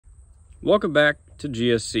Welcome back to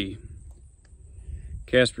GSC.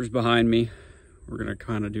 Casper's behind me. We're going to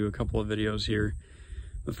kind of do a couple of videos here.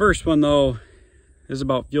 The first one though is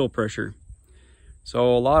about fuel pressure.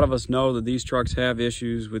 So a lot of us know that these trucks have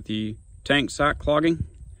issues with the tank sock clogging.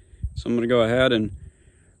 So I'm going to go ahead and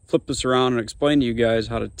flip this around and explain to you guys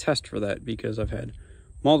how to test for that, because I've had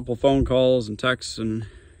multiple phone calls and texts and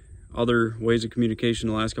other ways of communication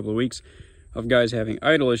the last couple of weeks of guys having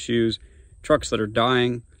idle issues, trucks that are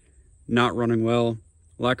dying, not running well,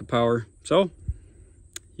 lack of power. So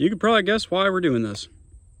you could probably guess why we're doing this.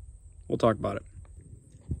 We'll talk about it.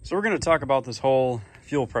 So we're going to talk about this whole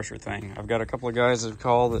fuel pressure thing. I've got a couple of guys that have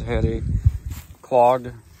called that had a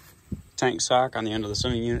clogged tank sock on the end of the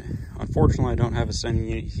sending unit. Unfortunately, I don't have a sending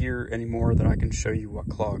unit here anymore that I can show you what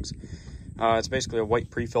clogs. It's basically a white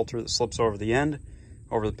pre-filter that slips over the end,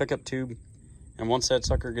 over the pickup tube. And once that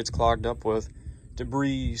sucker gets clogged up with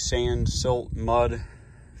debris, sand, silt, mud,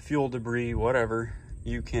 fuel debris, whatever,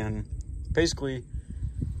 you can basically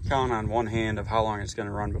count on one hand of how long it's going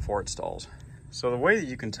to run before it stalls. So the way that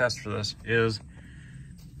you can test for this is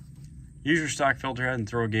use your stock filter head and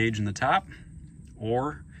throw a gauge in the top,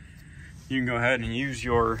 or you can go ahead and use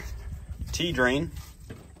your T-drain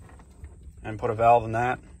and put a valve in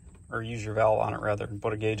that, or use your valve on it rather, and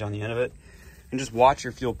put a gauge on the end of it, and just watch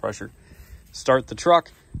your fuel pressure. Start the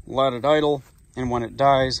truck, let it idle, and when it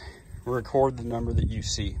dies, record the number that you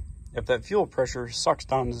see. If that fuel pressure sucks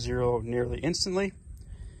down to zero nearly instantly,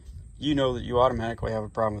 you know that you automatically have a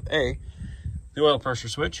problem with A, the oil pressure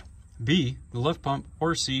switch, B, the lift pump,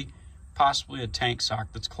 or C, possibly a tank sock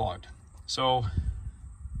that's clogged. So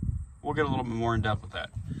we'll get a little bit more in depth with that.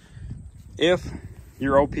 If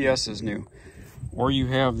your OPS is new, or you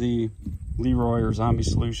have the Leroy or Zombie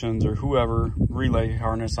Solutions or whoever relay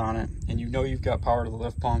harness on it, and you know you've got power to the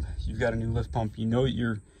lift pump, you've got a new lift pump, you know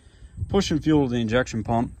you're pushing fuel to the injection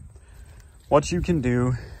pump, what you can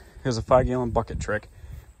do is a 5-gallon bucket trick.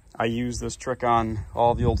 I use this trick on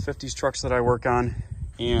all the old 50s trucks that I work on,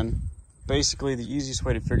 and basically the easiest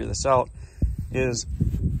way to figure this out is,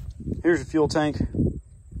 here's your fuel tank,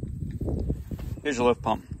 here's your lift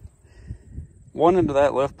pump. One end of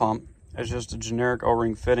that lift pump is just a generic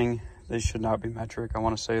O-ring fitting. They should not be metric. I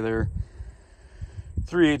want to say they're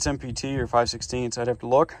 3/8 MPT or 5/16. I'd have to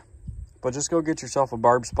look, but just go get yourself a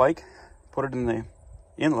barb spike, put it in the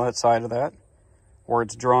inlet side of that where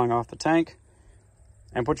it's drawing off the tank,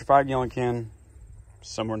 and put your 5-gallon can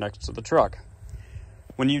somewhere next to the truck.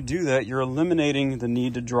 When you do that, you're eliminating the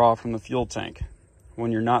need to draw from the fuel tank.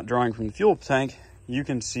 When you're not drawing from the fuel tank, you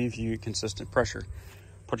can see if you get consistent pressure.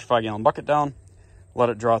 Put your 5-gallon bucket down, let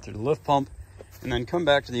it draw through the lift pump, and then come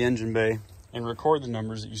back to the engine bay and record the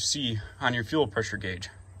numbers that you see on your fuel pressure gauge.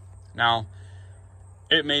 Now,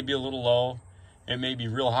 it may be a little low, it may be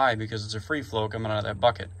real high because it's a free flow coming out of that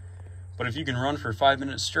bucket. But if you can run for 5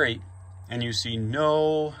 minutes straight and you see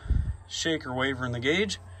no shake or waver in the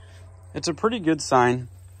gauge, it's a pretty good sign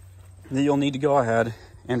that you'll need to go ahead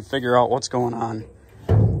and figure out what's going on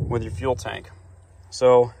with your fuel tank.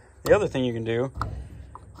 So the other thing you can do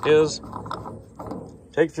is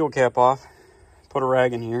take the fuel cap off, put a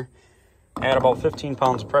rag in here, add about 15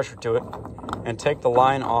 pounds of pressure to it, and take the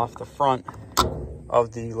line off the front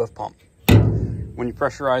of the lift pump. When you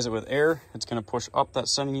pressurize it with air, it's going to push up that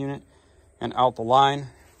sending unit and out the line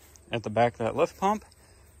at the back of that lift pump.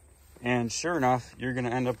 And sure enough, you're going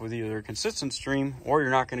to end up with either a consistent stream or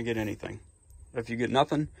you're not going to get anything. If you get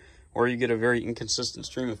nothing, or you get a very inconsistent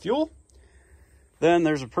stream of fuel, then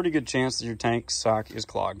there's a pretty good chance that your tank sock is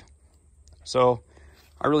clogged. So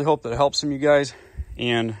I really hope that it helps some of you guys,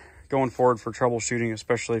 and going forward for troubleshooting,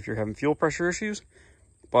 especially if you're having fuel pressure issues.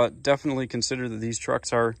 But definitely consider that these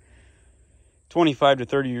trucks are 25 to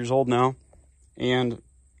 30 years old now, and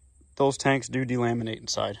those tanks do delaminate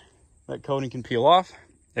inside. That coating can peel off,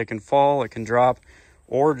 it can fall, it can drop,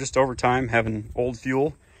 or just over time, having old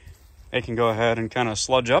fuel, it can go ahead and kind of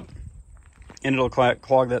sludge up and it'll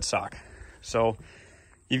clog that sock. So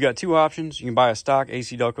you've got two options. You can buy a stock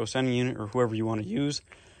AC Delco sending unit or whoever you want to use,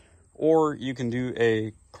 or you can do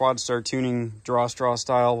a quad star tuning draw straw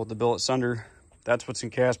style with the billet sender. That's what's in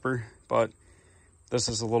Casper, but this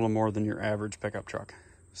is a little more than your average pickup truck.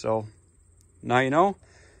 So now you know.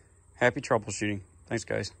 Happy troubleshooting. Thanks,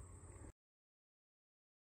 guys.